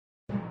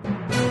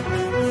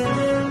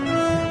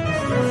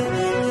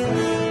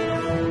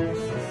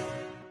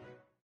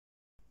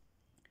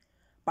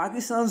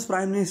Pakistan's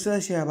Prime Minister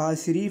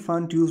Shehbaz Sharif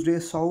on Tuesday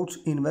sought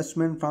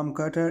investment from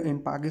Qatar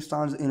in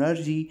Pakistan's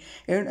energy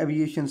and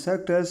aviation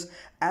sectors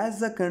as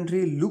the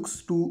country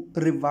looks to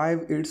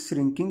revive its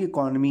shrinking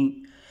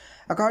economy.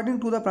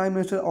 According to the Prime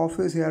Minister's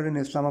office here in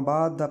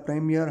Islamabad, the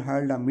Premier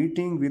held a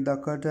meeting with the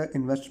Qatar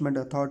Investment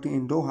Authority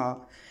in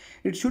Doha.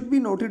 It should be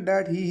noted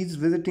that he is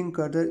visiting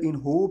Qatar in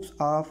hopes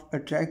of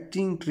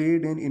attracting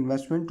trade and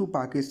investment to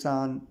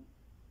Pakistan.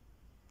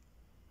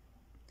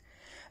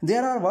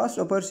 There are vast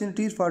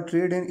opportunities for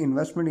trade and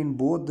investment in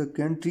both the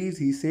countries,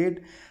 he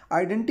said,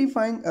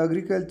 identifying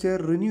agriculture,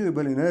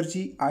 renewable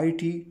energy,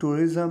 IT,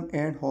 tourism,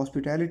 and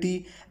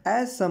hospitality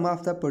as some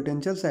of the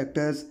potential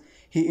sectors.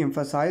 He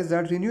emphasized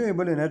that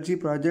renewable energy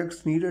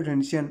projects need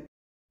attention.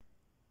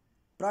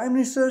 Prime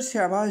Minister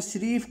Shehbaz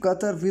Sharif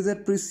Qatar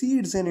visit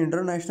precedes an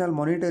International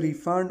Monetary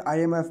Fund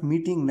 (IMF)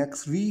 meeting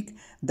next week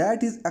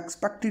that is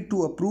expected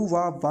to approve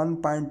a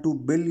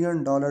 $1.2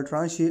 billion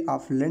tranche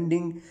of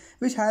lending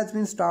which has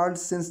been stalled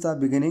since the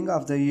beginning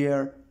of the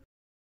year.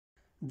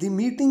 The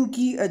meeting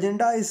key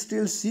agenda is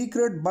still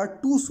secret,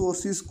 but two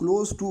sources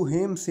close to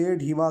him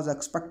said he was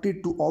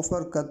expected to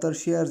offer Qatar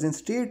shares in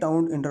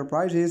state-owned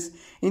enterprises,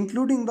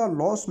 including the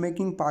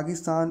loss-making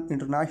Pakistan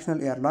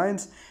International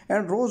Airlines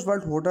and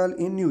Roosevelt Hotel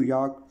in New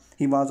York.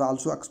 He was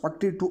also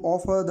expected to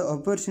offer the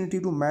opportunity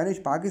to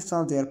manage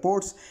Pakistan's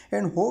airports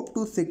and hope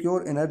to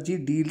secure energy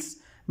deals,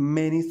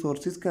 many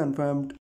sources confirmed.